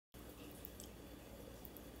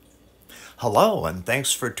Hello, and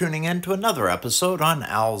thanks for tuning in to another episode on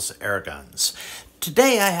Al's Airguns.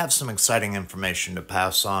 Today I have some exciting information to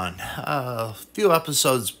pass on. A few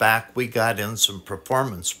episodes back we got in some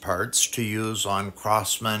performance parts to use on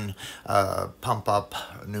Crosman pump-up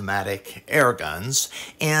pneumatic air guns,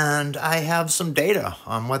 and I have some data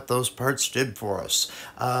on what those parts did for us.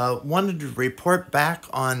 Wanted to report back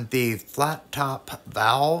on the flat-top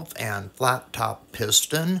valve and flat-top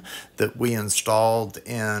piston that we installed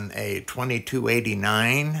in a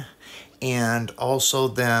 2289, and also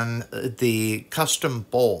then the custom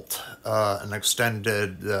bolt, an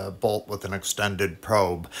extended bolt with an extended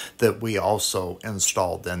probe that we also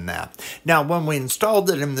installed in that. Now, when we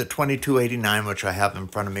installed it in the 2289, which I have in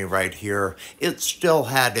front of me right here, it still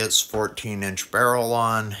had its 14-inch barrel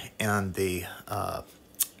on and the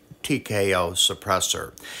TKO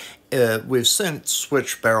suppressor. We've since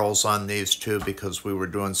switched barrels on these two because we were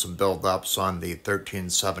doing some build-ups on the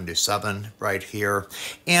 1377 right here.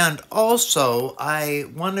 And also, I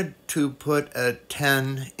wanted to put a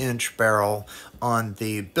 10-inch barrel on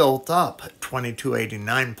the built-up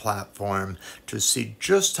 2289 platform to see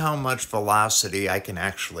just how much velocity I can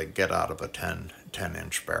actually get out of a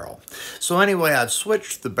 10-inch barrel. So anyway, I've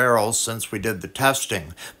switched the barrels since we did the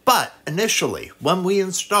testing. But initially, when we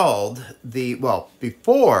installed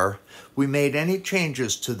before we made any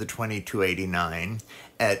changes to the 2289,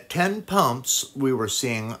 at 10 pumps, we were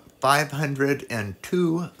seeing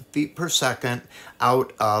 502 feet per second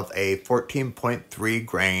out of a 14.3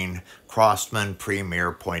 grain Crosman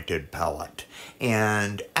Premier pointed pellet.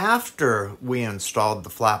 And after we installed the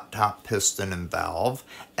flat-top piston and valve,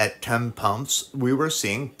 at 10 pumps, we were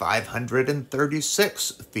seeing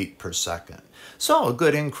 536 feet per second. So a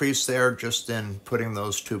good increase there just in putting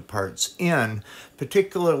those two parts in,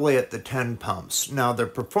 particularly at the 10 pumps. Now, their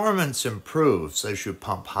performance improves as you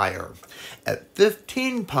pump higher. At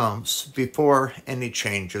 15 pumps, before any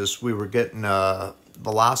changes, we were getting a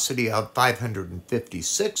velocity of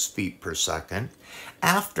 556 feet per second.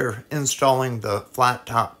 After installing the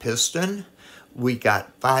flat-top piston, we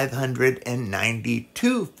got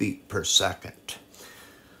 592 feet per second.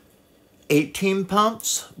 18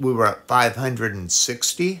 pumps, we were at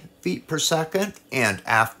 560 feet per second, and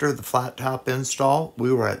after the flat top install,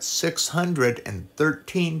 we were at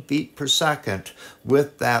 613 feet per second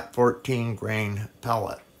with that 14 grain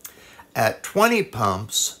pellet. At 20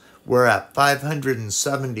 pumps, we're at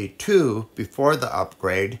 572 before the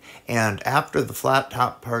upgrade, and after the flat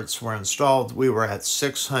top parts were installed, we were at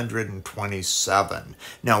 627.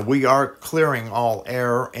 Now, we are clearing all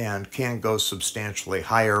air and can go substantially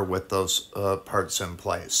higher with those parts in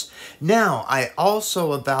place. Now, I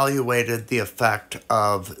also evaluated the effect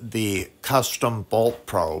of the custom bolt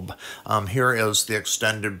probe. Here is the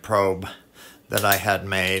extended probe that I had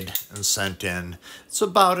made and sent in. It's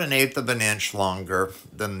about 1/8 of an inch longer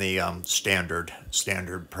than the standard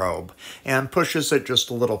probe, and pushes it just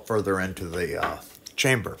a little further into the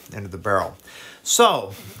chamber, into the barrel.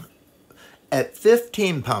 So at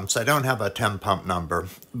 15 pumps, I don't have a 10 pump number,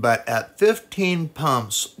 but at 15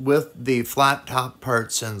 pumps with the flat top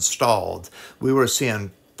parts installed, we were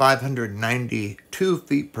seeing 592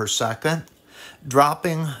 feet per second.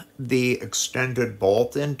 Dropping the extended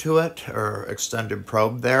bolt into it, or extended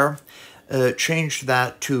probe there, changed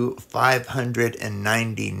that to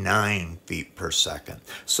 599 feet per second.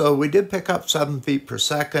 So we did pick up 7 feet per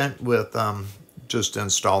second with just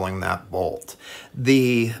installing that bolt.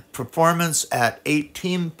 The performance at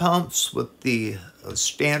 18 pumps with the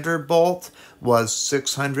standard bolt was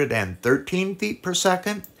 613 feet per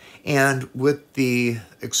second. And with the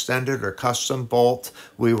extended or custom bolt,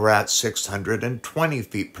 we were at 620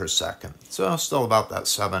 feet per second. So still about that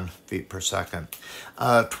 7 feet per second.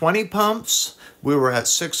 20 pumps, we were at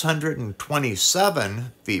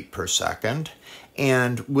 627 feet per second.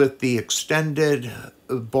 And with the extended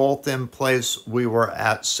bolt in place, we were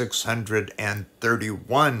at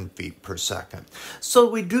 631 feet per second. So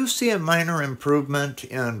we do see a minor improvement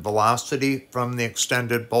in velocity from the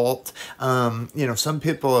extended bolt. Some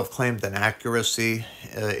people have claimed an accuracy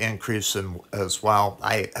increase as well.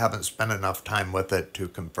 I haven't spent enough time with it to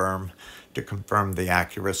confirm the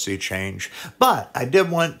accuracy change. But I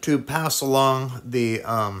did want to pass along the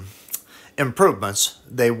improvements.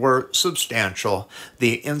 They were substantial.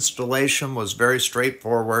 The installation was very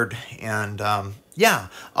straightforward, and yeah,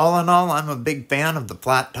 all in all, I'm a big fan of the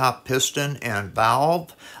flat top piston and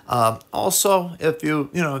valve. Also, if you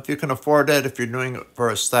can afford it, if you're doing it for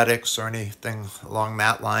aesthetics or anything along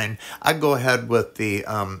that line, I'd go ahead with the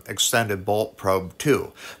extended bolt probe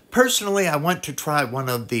too. Personally, I want to try one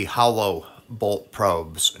of the hollow bolt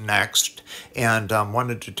probes next, and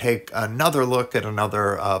wanted to take another look at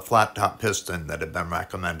another flat top piston that had been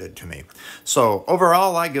recommended to me. So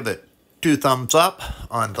overall, I give it 2 thumbs up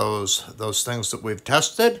on those things that we've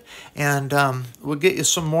tested, and we'll get you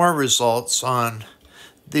some more results on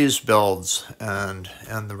these builds and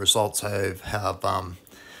the results I have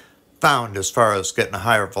found as far as getting a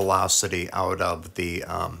higher velocity out of the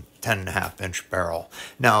 10.5-inch barrel.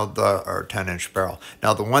 Now or 10-inch barrel.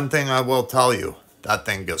 Now the one thing I will tell you, that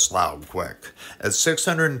thing gets loud quick. At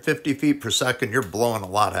 650 feet per second, you're blowing a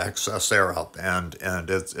lot of excess air out, and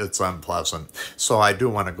it's unpleasant. So I do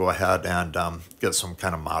want to go ahead and get some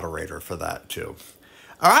kind of moderator for that too.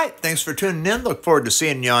 All right, thanks for tuning in. Look forward to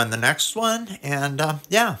seeing you on the next one. And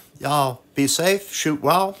yeah, y'all be safe, shoot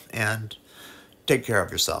well, and take care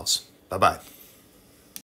of yourselves. Bye-bye.